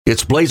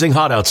It's blazing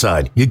hot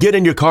outside. You get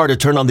in your car to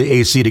turn on the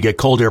AC to get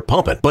cold air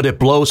pumping, but it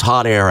blows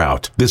hot air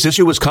out. This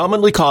issue is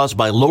commonly caused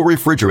by low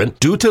refrigerant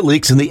due to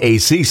leaks in the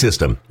AC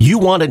system. You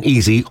want an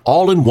easy,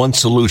 all-in-one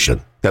solution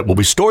that will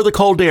restore the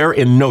cold air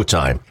in no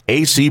time.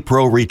 AC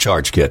Pro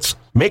Recharge Kits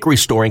make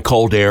restoring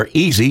cold air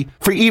easy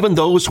for even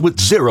those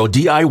with zero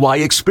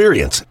DIY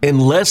experience in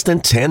less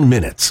than 10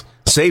 minutes.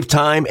 Save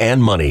time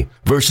and money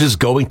versus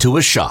going to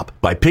a shop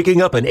by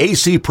picking up an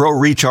AC Pro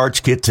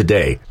Recharge Kit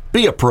today.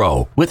 Be a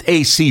pro with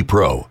AC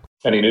Pro.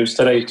 Any news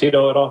today,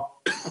 Tito, at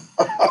all?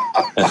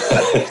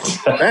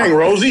 Dang,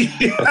 Rosie,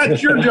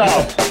 that's your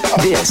job.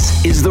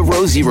 This is the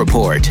Rosie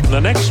Report. The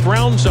next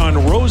round's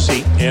on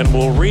Rosie, and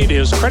we'll read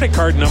his credit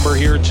card number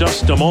here in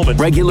just a moment.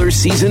 Regular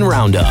season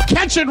roundup.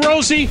 Catch it,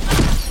 Rosie!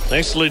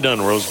 Nicely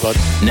done, Rosebud.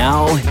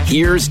 Now,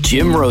 here's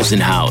Jim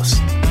Rosenhaus.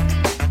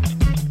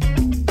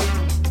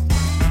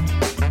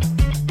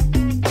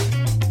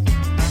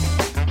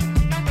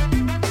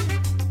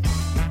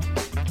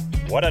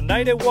 What a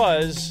night it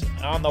was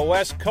on the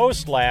West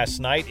Coast last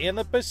night in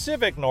the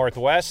Pacific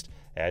Northwest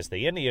as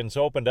the Indians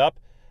opened up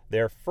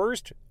their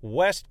first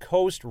West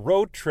Coast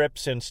road trip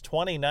since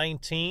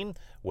 2019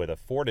 with a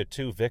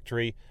 4-2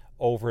 victory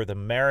over the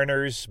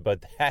Mariners,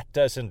 but that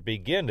doesn't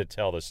begin to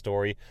tell the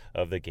story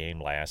of the game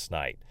last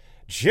night.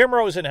 Jim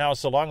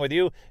Rosenhaus along with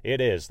you.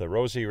 It is the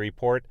Rosie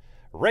Report.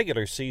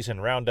 Regular season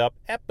roundup,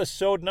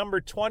 episode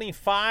number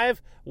 25,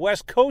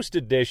 West Coast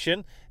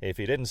edition. If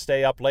you didn't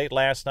stay up late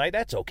last night,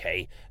 that's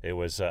okay. It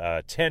was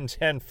a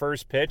 10-10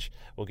 first pitch.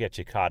 We'll get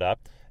you caught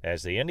up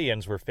as the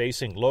Indians were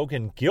facing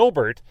Logan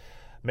Gilbert,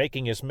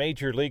 making his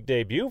major league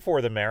debut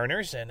for the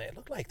Mariners, and it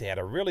looked like they had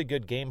a really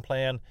good game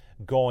plan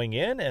going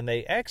in, and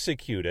they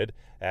executed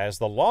as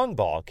the long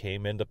ball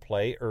came into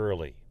play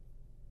early.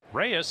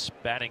 Reyes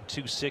batting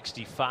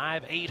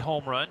 .265, 8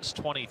 home runs,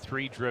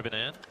 23 driven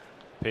in.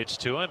 Pitch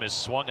to him is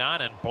swung on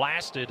and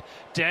blasted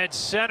dead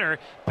center.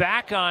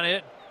 Back on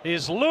it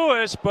is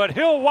Lewis, but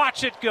he'll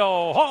watch it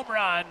go. Home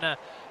run,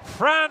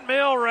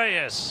 Franmil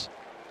Reyes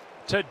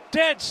to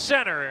dead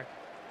center,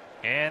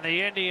 and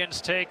the Indians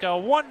take a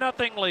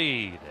 1-0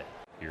 lead.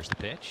 Here's the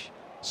pitch.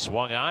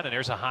 Swung on, and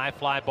there's a high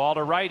fly ball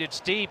to right. It's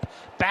deep.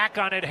 Back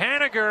on it,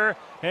 Haniger,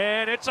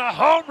 and it's a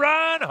home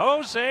run,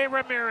 Jose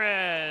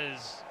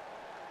Ramirez.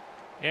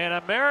 An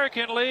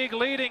American League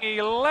leading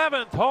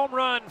 11th home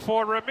run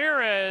for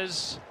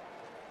Ramirez.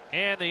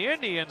 And the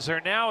Indians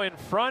are now in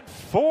front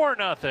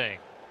 4-0.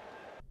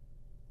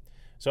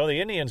 So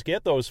the Indians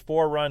get those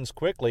 4 runs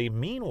quickly.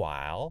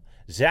 Meanwhile,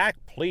 Zach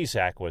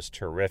Plesac was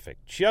terrific,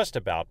 just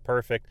about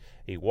perfect.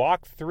 He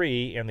walked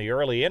 3 in the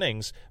early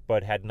innings,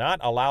 but had not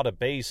allowed a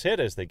base hit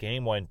as the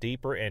game went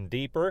deeper and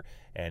deeper.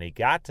 And he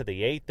got to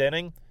the 8th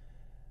inning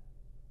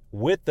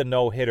with the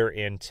no-hitter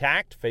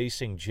intact,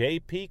 facing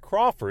J.P.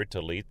 Crawford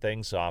to lead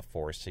things off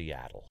for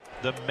Seattle.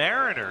 The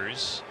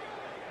Mariners,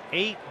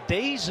 8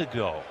 days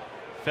ago,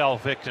 fell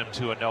victim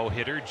to a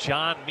no-hitter.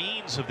 John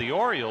Means of the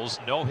Orioles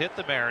no-hit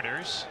the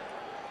Mariners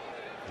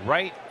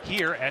right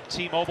here at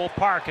T-Mobile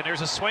Park. And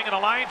there's a swing and a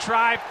line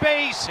drive,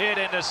 base hit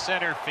into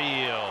center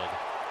field.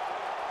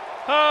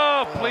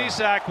 Oh,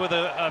 Plesac with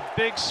a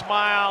big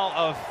smile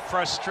of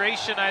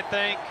frustration, I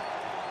think.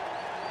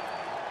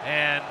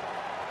 And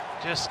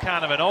just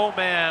kind of an old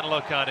man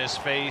look on his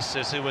face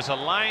as it was a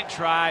line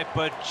drive,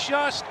 but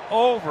just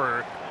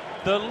over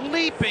the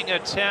leaping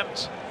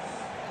attempt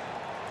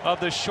of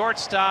the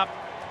shortstop,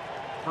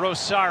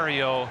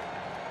 Rosario,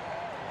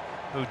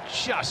 who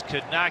just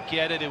could not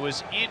get it. It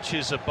was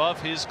inches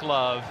above his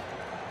glove,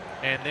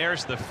 and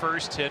there's the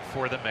first hit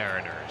for the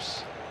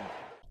Mariners.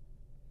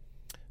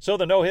 So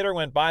the no-hitter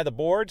went by the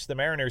boards. The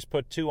Mariners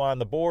put 2 on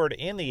the board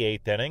in the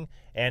 8th inning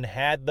and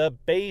had the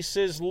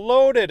bases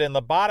loaded in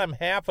the bottom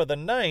half of the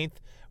 9th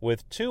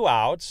with 2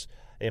 outs.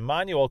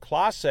 Emmanuel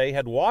Clase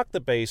had walked the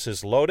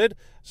bases loaded,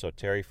 so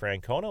Terry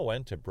Francona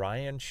went to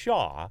Brian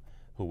Shaw,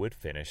 who would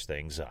finish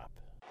things up.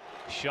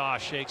 Shaw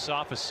shakes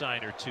off a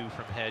sign or 2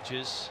 from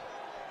Hedges.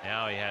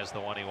 Now he has the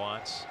one he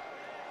wants.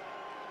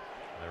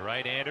 The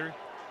right-hander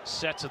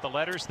sets at the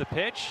letters, the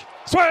pitch.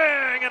 Swing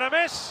and a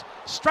miss!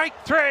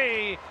 Strike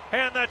 3,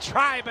 and the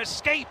Tribe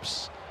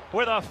escapes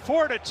with a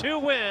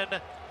 4-2 win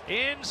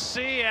in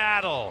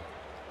Seattle.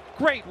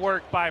 Great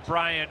work by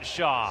Brian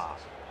Shaw.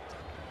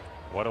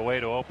 What a way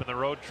to open the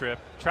road trip.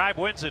 Tribe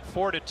wins it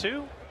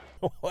 4-2.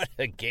 What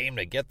a game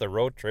to get the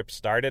road trip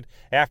started.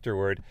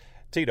 Afterward,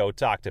 Tito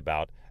talked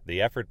about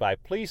the effort by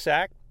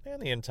Plesac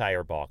and the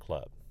entire ball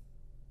club.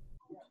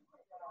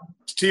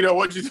 Tito,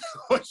 what'd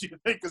you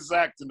think of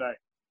Zach tonight?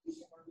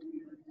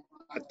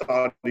 I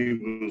thought he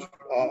was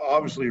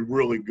obviously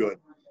really good.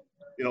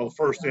 You know, the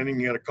first inning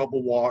he had a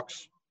couple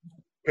walks,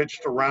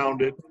 pitched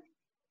around it,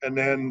 and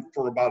then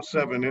for about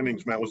 7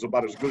 innings, man, was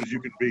about as good as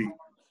you could be.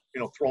 You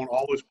know, throwing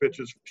all his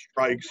pitches for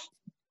strikes.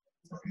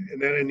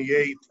 And then in the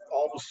 8th,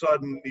 all of a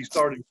sudden he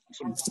started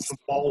some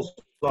balls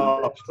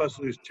up,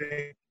 especially his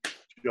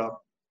changeup.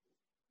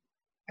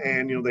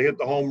 And, you know, they hit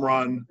the home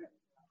run.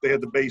 They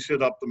had the base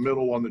hit up the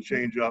middle on the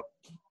changeup.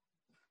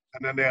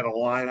 And then they had a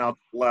line out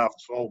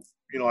left. So,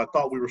 you know, I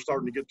thought we were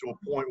starting to get to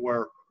a point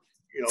where,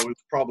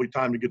 it's probably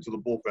time to get to the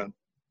bullpen.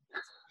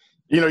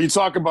 You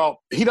talk about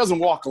he doesn't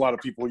walk a lot of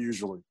people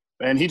usually.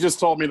 And he just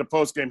told me in the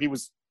postgame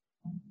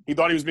he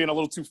thought he was being a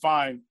little too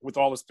fine with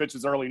all his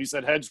pitches early. And he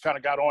said Hedge kind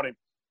of got on him.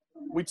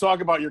 We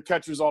talk about your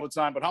catchers all the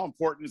time, but how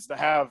important is to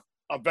have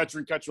a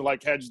veteran catcher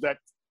like Hedge that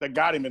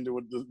got him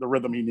into the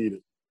rhythm he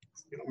needed?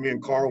 Me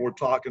and Carl were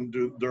talking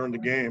during the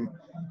game.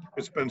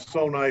 It's been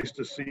so nice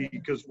to see,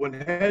 because when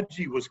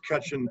Hedgie was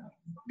catching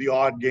the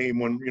odd game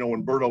when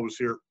Berto was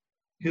here,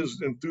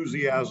 his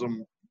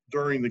enthusiasm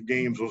during the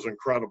games was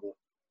incredible.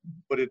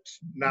 But it's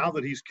now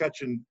that he's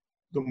catching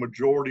the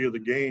majority of the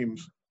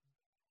games,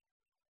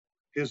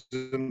 his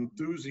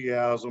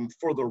enthusiasm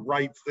for the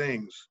right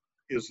things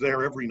is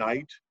there every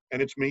night,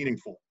 and it's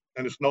meaningful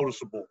and it's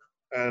noticeable,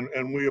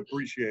 and we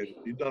appreciate it.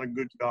 He's done a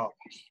good job.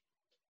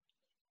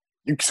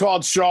 You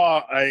called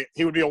Shaw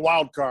he would be a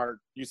wild card.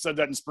 You said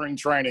that in spring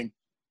training.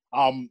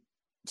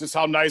 Just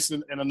how nice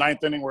in the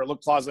ninth inning where it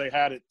looked Clase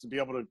had it to be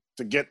able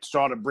to get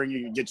Shaw to bring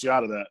you and get you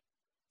out of that.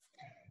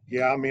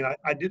 Yeah, I mean,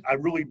 I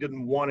really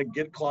didn't want to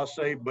get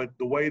Clase, but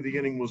the way the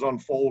inning was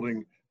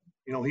unfolding,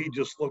 he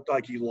just looked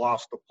like he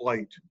lost the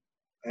plate.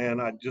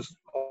 And I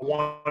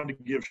wanted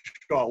to give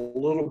Shaw a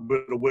little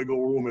bit of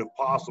wiggle room if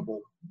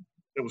possible.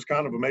 It was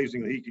kind of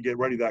amazing that he could get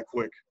ready that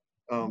quick.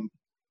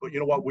 But you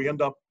know what?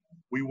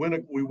 We win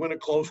a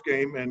close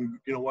game, and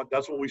you know what?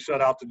 That's what we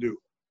set out to do.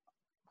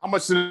 How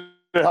much did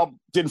it help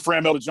getting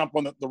Franmil to jump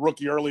on the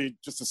rookie early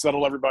just to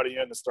settle everybody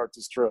in to start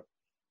this trip?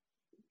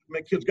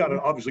 Kid's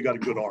obviously got a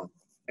good arm.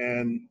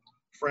 And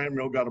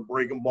Franmil got a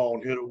breaking ball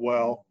and hit it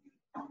well.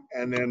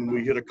 And then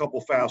we hit a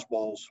couple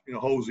fastballs.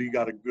 Hosey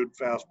got a good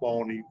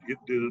fastball, and he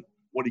did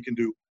what he can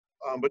do.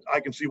 But I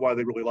can see why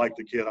they really like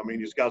the kid. I mean,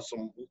 he's got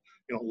some,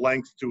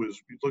 length to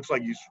his – it looks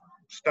like he's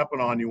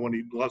stepping on you when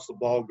he lets the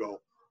ball go.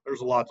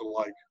 There's a lot to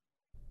like.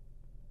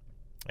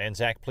 And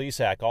Zach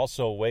Plesac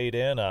also weighed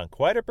in on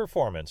quite a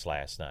performance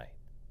last night.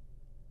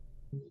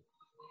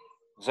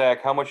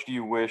 Zach, how much do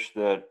you wish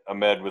that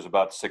Ahmed was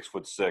about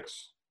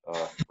 6'6"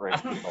 right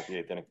about the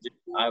eighth inning?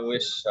 I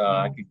wish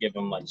I could give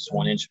him just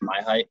 1 inch of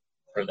my height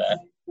for that.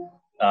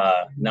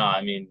 No,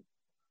 I mean,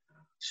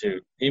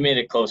 shoot, he made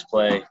a close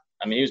play.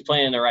 I mean, he was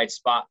playing in the right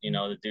spot.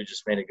 The dude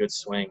just made a good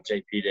swing.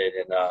 JP did,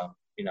 and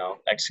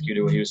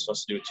executed what he was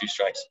supposed to do with 2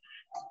 strikes.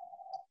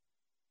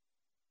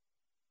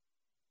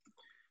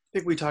 I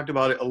think we talked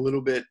about it a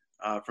little bit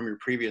from your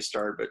previous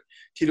start, but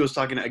Tito was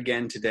talking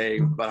again today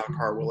about how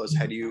Carl Willis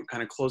had you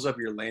kind of close up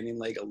your landing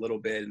leg a little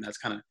bit, and that's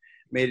kind of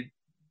made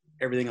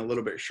everything a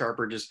little bit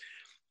sharper. Just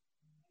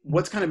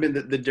what's kind of been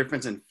the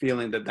difference in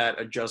feeling that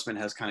adjustment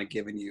has kind of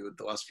given you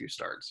the last few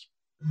starts?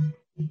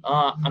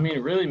 I mean,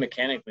 really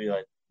mechanically,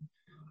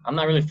 I'm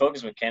not really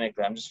focused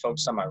mechanically. I'm just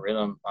focused on my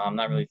rhythm. I'm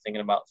not really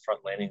thinking about front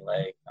landing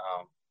leg.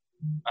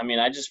 I mean,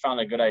 I just found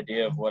a good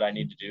idea of what I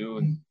need to do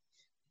and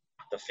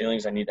the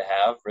feelings I need to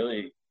have.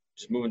 Really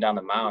just moving down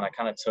the mound, I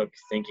kind of took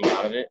thinking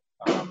out of it,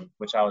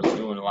 which I was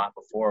doing a lot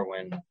before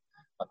when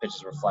my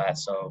pitches were flat.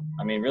 So,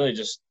 I mean, really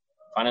just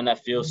finding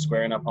that feel,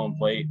 squaring up home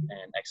plate,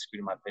 and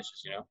executing my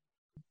pitches,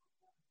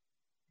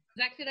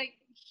 Zach, did I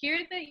hear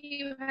that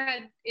you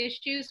had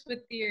issues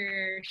with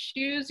your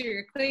shoes or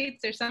your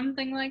cleats or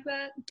something like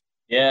that?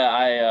 Yeah,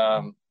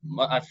 I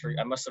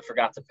must have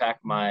forgot to pack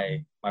my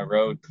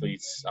road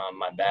cleats on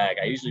my bag.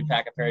 I usually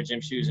pack a pair of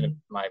gym shoes and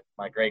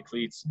my gray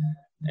cleats,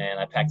 and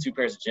I packed 2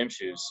 pairs of gym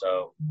shoes.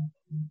 So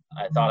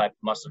I thought I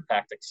must have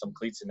packed some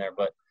cleats in there,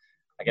 but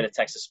I get a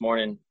text this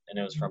morning, and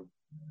it was from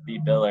B.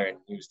 Biller, and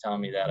he was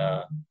telling me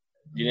that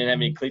you didn't have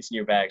any cleats in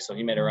your bag. So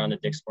he made a run to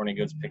Dick's Sporting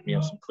Goods, pick me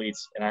up some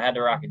cleats, and I had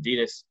to rock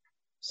Adidas.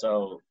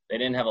 So they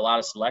didn't have a lot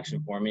of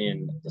selection for me,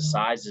 and the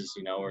sizes,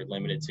 were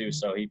limited too.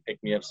 So he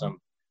picked me up some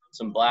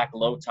black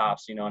low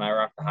tops, and I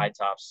rock the high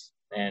tops,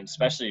 and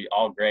especially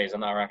all grays. I'm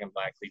not rocking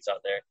black cleats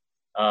out there.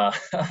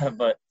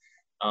 But,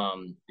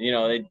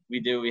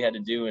 we had to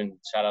do, and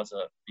shout out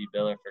to B.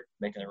 Biller for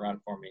making a run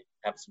for me,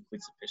 having some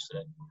cleats to pitch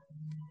today.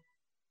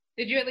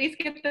 Did you at least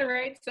get the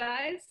right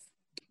size?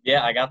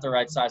 Yeah, I got the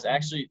right size.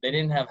 Actually, they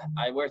didn't have –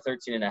 I wear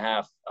 13 and a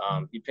half.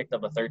 He picked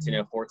up a 13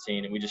 and a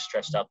 14, and we just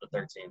stretched out the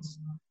 13s.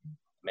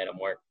 Made them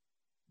work.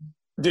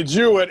 Did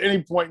you at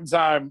any point in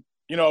time –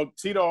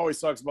 Tito always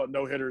talks about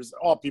no-hitters.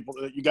 All people,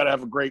 you got to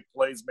have a great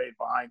plays made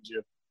behind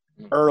you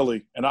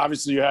early. And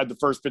obviously you had the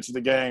first pitch of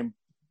the game.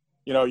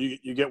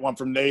 You get one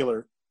from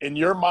Naylor. In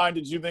your mind,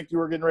 did you think you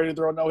were getting ready to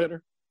throw a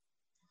no-hitter?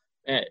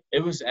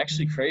 It was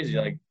actually crazy.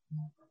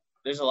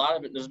 There's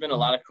been a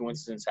lot of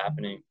coincidence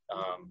happening.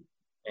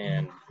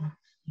 And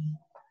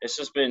it's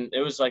just been –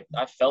 it was like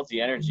I felt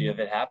the energy of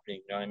it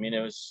happening. You know what I mean?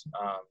 It was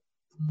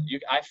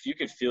you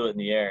could feel it in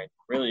the air.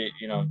 Really,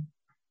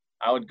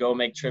 I would go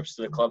make trips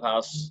to the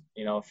clubhouse,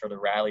 for the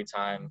rally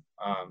time,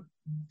 a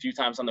few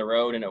times on the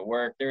road, and it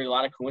worked. There were a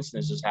lot of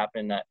coincidences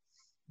happening that,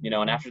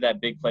 and after that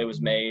big play was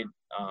made,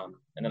 and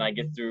then I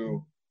get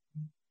through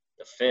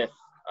the 5th,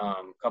 a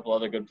couple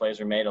other good plays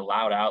were made. A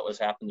loud out was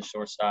happening to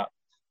shortstop.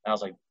 And I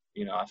was like,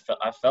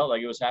 I felt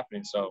like it was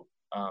happening. So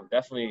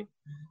definitely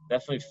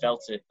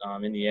felt it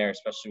in the air,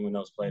 especially when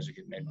those plays are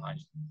getting made behind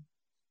you.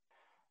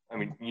 I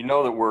mean,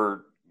 that we're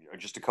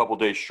just a couple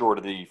days short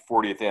of the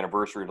 40th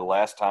anniversary of the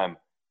last time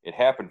it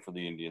happened for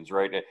the Indians,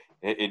 right?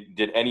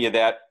 Did any of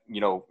that,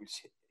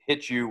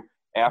 hit you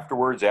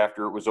afterwards,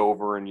 after it was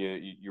over and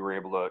you were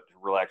able to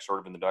relax sort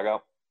of in the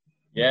dugout?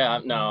 Yeah,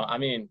 no,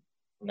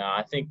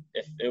 I think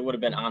if it would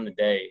have been on the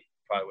day,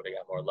 probably would have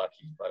got more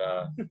lucky. But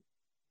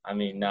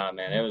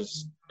man, it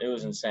was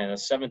insane.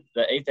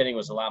 The eighth inning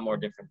was a lot more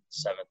different than the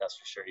seventh, that's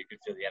for sure. You could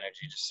feel the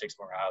energy, just 6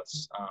 more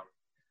outs.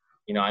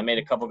 I made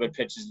a couple good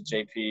pitches to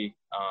JP,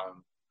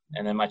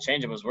 and then my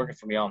changeup was working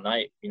for me all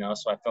night,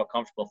 so I felt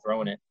comfortable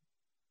throwing it.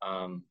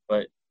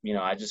 But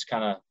I just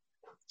kind of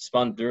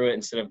spun through it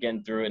instead of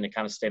getting through it, and it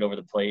kind of stayed over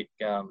the plate,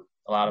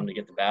 allowed him to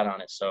get the bat on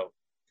it. So,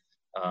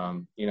 at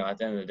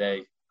the end of the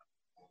day,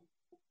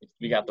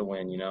 we got the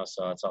win,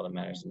 so that's all that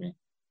matters to me.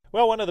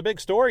 Well, one of the big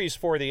stories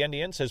for the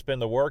Indians has been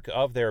the work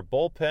of their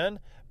bullpen.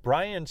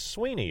 Brian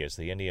Sweeney is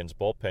the Indians'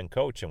 bullpen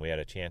coach, and we had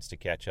a chance to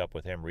catch up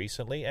with him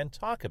recently and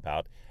talk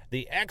about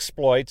the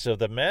exploits of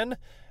the men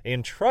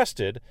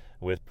entrusted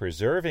with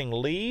preserving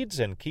leads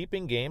and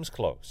keeping games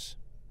close.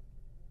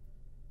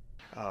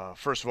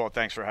 First of all,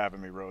 thanks for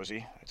having me,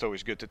 Rosie. It's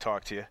always good to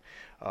talk to you.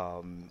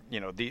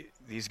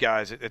 These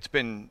guys, it's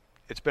been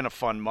a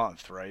fun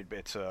month, right?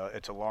 It's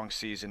a long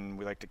season.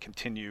 We like to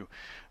continue,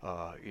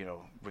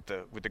 with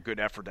the good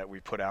effort that we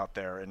put out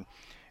there, and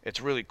it's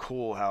really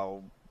cool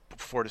how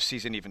before the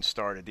season even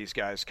started, these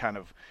guys kind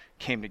of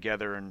came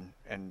together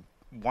and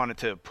wanted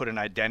to put an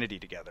identity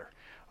together,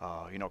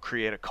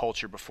 create a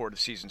culture before the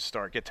season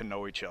started, get to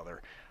know each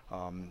other.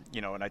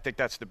 And I think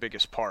that's the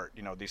biggest part.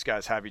 These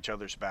guys have each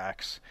other's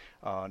backs,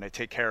 and they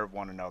take care of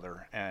one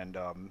another, and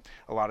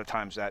a lot of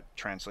times that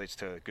translates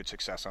to good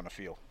success on the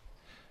field.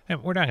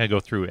 And we're not going to go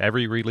through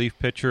every relief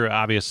pitcher.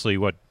 Obviously,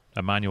 what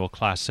Emmanuel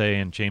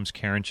Clase and James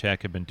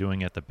Karinchak have been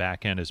doing at the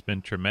back end has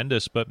been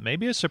tremendous, but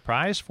maybe a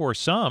surprise for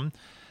some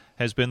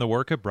has been the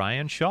work of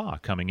Brian Shaw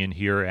coming in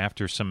here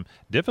after some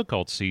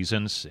difficult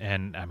seasons,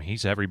 and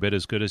he's every bit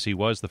as good as he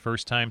was the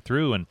first time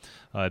through. And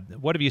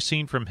what have you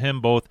seen from him,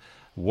 both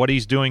what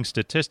he's doing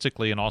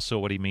statistically and also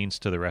what he means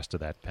to the rest of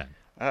that pen?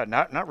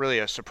 Not really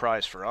a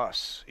surprise for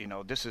us.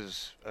 This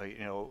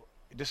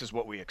is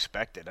what we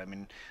expected.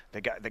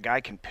 The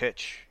guy can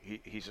pitch.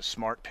 He's a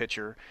smart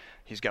pitcher.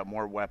 He's got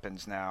more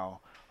weapons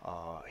now.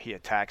 He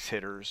attacks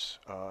hitters.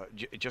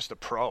 Just a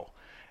pro,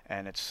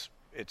 and it's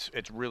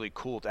really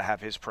cool to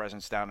have his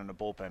presence down in the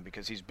bullpen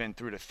because he's been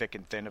through the thick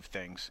and thin of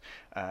things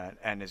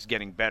and is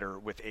getting better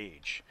with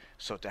age.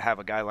 So to have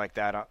a guy like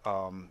that,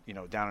 down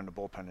in the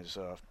bullpen is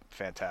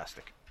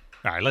fantastic.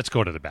 All right, let's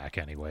go to the back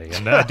anyway.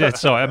 And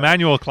so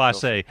Emmanuel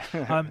Clase,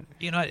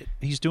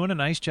 he's doing a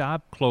nice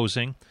job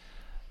closing,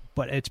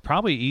 but it's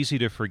probably easy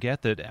to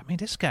forget that,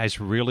 this guy's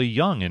really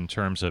young in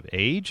terms of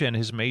age and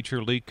his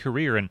major league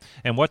career. And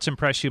what's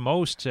impressed you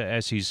most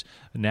as he's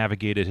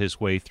navigated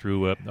his way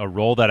through a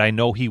role that I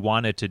know he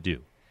wanted to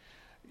do?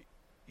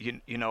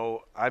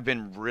 I've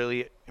been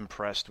really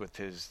impressed with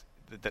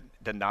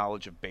the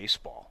knowledge of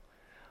baseball.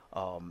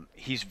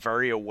 He's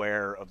very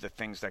aware of the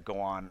things that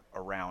go on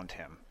around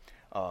him.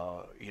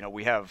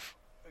 We have,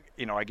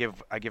 I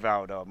give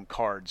out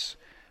cards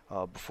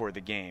before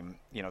the game,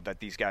 that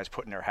these guys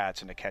put in their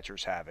hats and the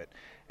catchers have it.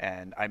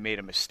 And I made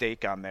a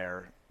mistake on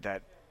there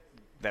that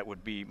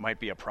might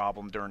be a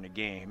problem during the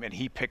game, and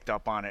he picked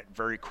up on it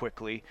very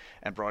quickly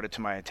and brought it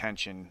to my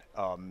attention,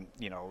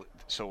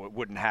 so it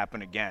wouldn't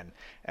happen again.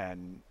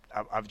 And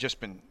I've just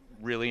been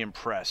really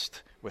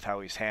impressed with how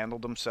he's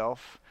handled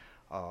himself,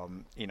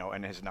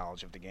 and his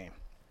knowledge of the game.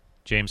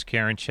 James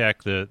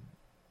Karinchak,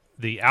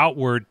 the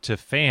outward to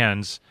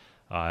fans,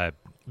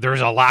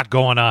 there's a lot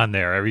going on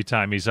there every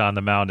time he's on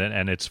the mound,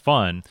 and it's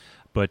fun.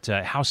 But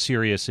how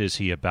serious is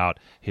he about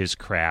his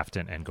craft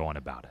and going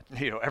about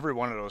it? Every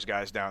one of those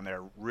guys down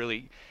there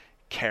really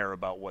care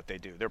about what they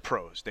do. They're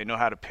pros. They know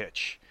how to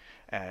pitch.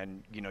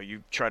 And,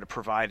 you try to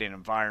provide an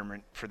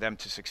environment for them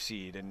to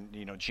succeed. And,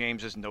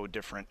 James is no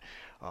different.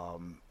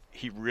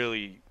 He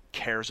really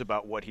cares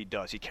about what he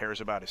does. He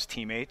cares about his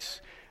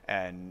teammates.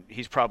 And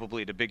he's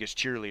probably the biggest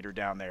cheerleader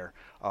down there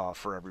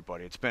for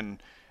everybody. It's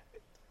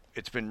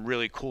been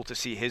really cool to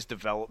see his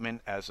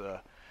development as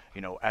a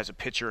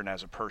pitcher and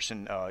as a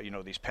person,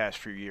 these past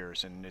few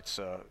years, and it's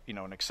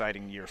an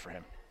exciting year for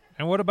him.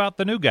 And what about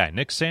the new guy,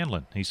 Nick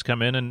Sandlin? He's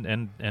come in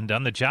and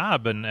done the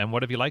job, and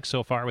what have you liked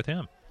so far with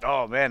him?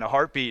 Oh man, a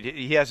heartbeat.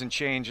 He hasn't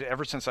changed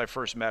ever since I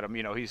first met him.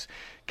 He's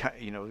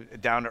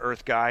down to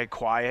earth guy,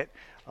 quiet,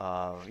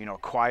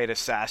 quiet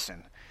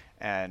assassin,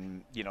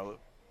 and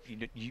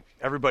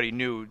everybody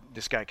knew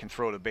this guy can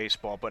throw the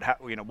baseball, but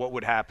what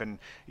would happen,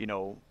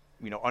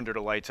 under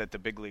the lights at the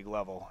big league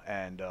level.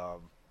 And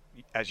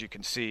as you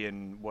can see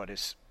in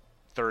his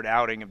third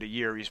outing of the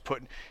year, he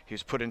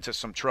was put into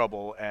some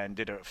trouble and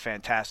did a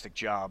fantastic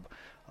job,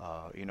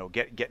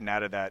 getting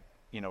out of that,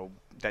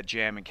 that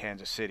jam in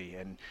Kansas City.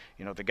 And,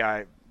 the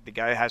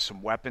guy has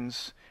some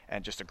weapons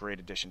and just a great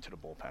addition to the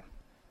bullpen.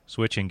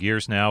 Switching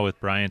gears now with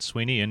Brian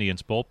Sweeney,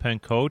 Indians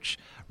bullpen coach.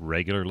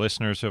 Regular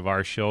listeners of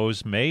our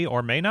shows may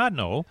or may not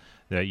know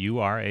that you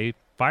are a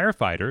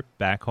firefighter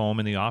back home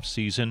in the off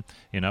season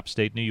in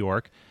upstate New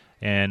York.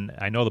 And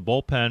I know the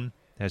bullpen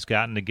has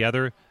gotten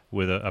together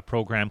with a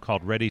program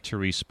called Ready to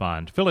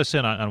Respond. Fill us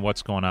in on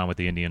what's going on with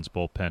the Indians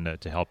bullpen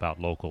to help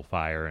out local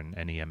fire and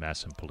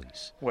EMS and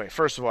police. Wait,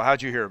 first of all,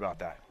 how'd you hear about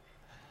that?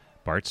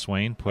 Bart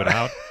Swain put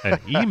out an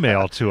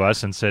email to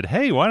us and said,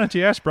 hey, why don't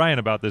you ask Brian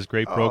about this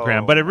great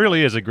program? But it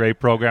really is a great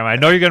program. I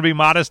know you're going to be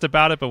modest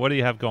about it, but what do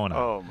you have going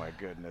on? Oh, my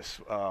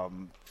goodness.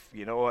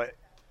 You know what?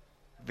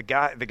 The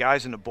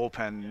guys in the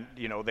bullpen,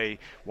 you know, they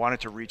wanted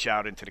to reach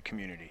out into the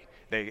community.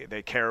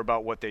 They care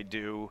about what they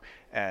do,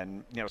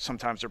 and you know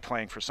sometimes they're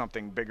playing for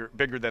something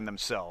bigger than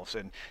themselves.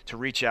 And to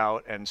reach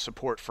out and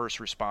support first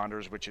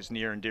responders, which is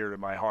near and dear to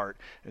my heart,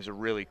 is a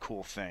really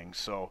cool thing.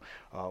 So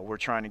we're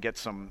trying to get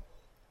some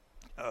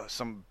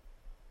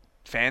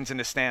fans in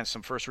the stands,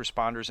 some first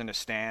responders in the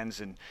stands,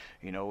 and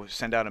you know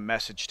send out a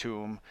message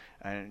to them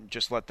and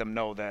just let them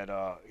know that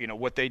you know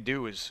what they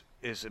do is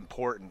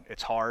important.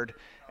 It's hard,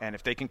 and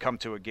if they can come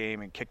to a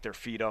game and kick their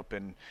feet up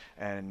and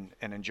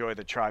enjoy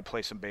the Tribe,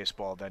 play some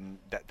baseball, then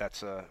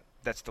that's the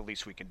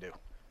least we can do.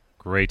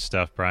 Great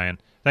stuff, Brian.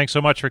 Thanks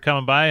so much for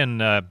coming by,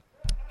 and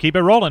keep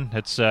it rolling.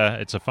 It's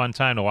a fun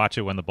time to watch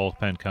it when the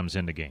bullpen comes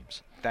into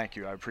games. Thank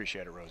you. I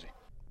appreciate it, Rosie.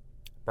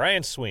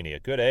 Brian Sweeney, a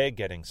good egg,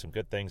 getting some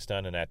good things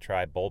done in that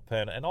Tribe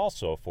bullpen, and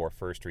also for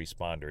first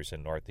responders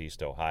in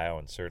Northeast Ohio,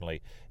 and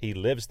certainly he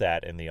lives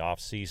that in the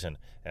off-season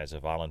as a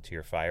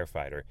volunteer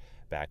firefighter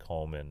back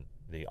home in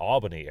the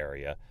Albany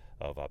area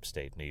of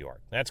upstate New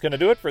York. That's going to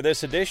do it for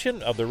this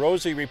edition of the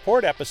Rosie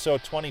Report,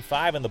 episode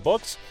 25 in the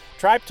books.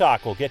 Tribe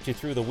Talk will get you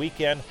through the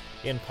weekend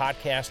in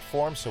podcast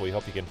form, so we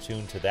hope you can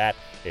tune to that.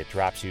 It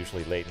drops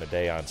usually late in the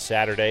day on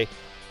Saturday.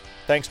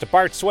 Thanks to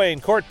Bart Swain,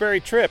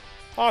 Courtberry Tripp,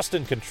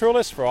 Austin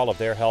Contrulis for all of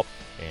their help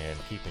in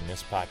keeping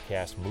this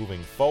podcast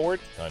moving forward.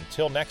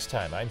 Until next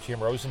time, I'm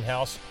Jim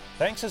Rosenhaus.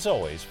 Thanks as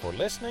always for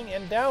listening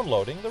and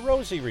downloading the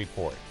Rosie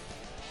Report.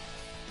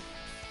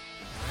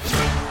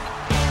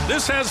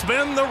 This has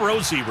been the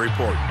Rosie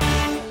Report.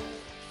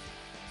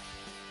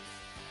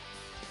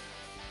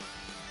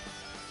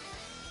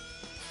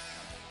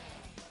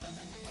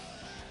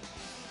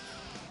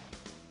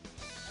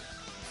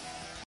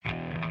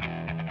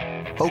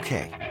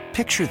 Okay,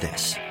 picture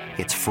this.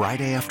 It's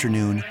Friday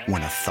afternoon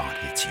when a thought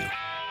hits you.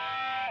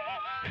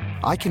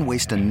 I can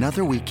waste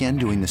another weekend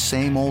doing the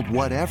same old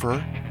whatever,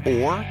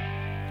 or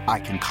I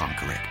can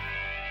conquer it.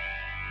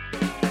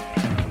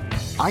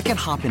 I can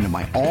hop into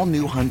my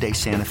all-new Hyundai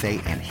Santa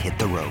Fe and hit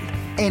the road.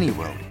 Any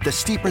road. The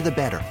steeper, the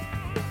better.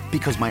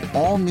 Because my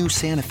all-new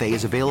Santa Fe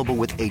is available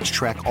with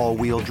H-Track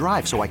all-wheel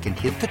drive, so I can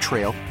hit the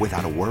trail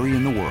without a worry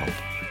in the world.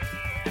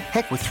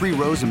 Heck, with 3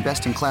 rows and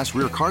best-in-class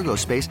rear cargo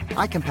space,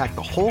 I can pack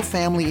the whole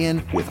family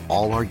in with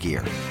all our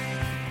gear.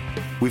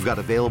 We've got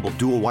available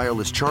dual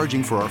wireless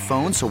charging for our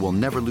phones, so we'll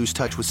never lose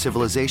touch with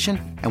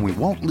civilization, and we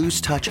won't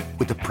lose touch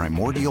with the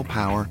primordial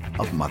power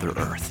of Mother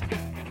Earth.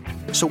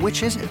 So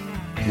which is it?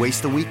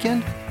 Waste the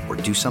weekend or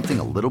do something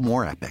a little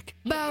more epic?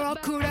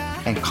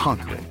 And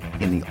conquer it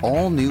in the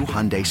all-new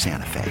Hyundai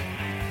Santa Fe.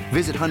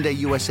 Visit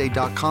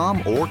HyundaiUSA.com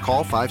or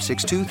call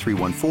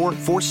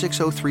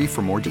 562-314-4603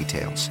 for more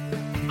details.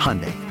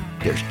 Hyundai,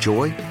 there's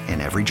joy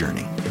in every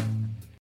journey.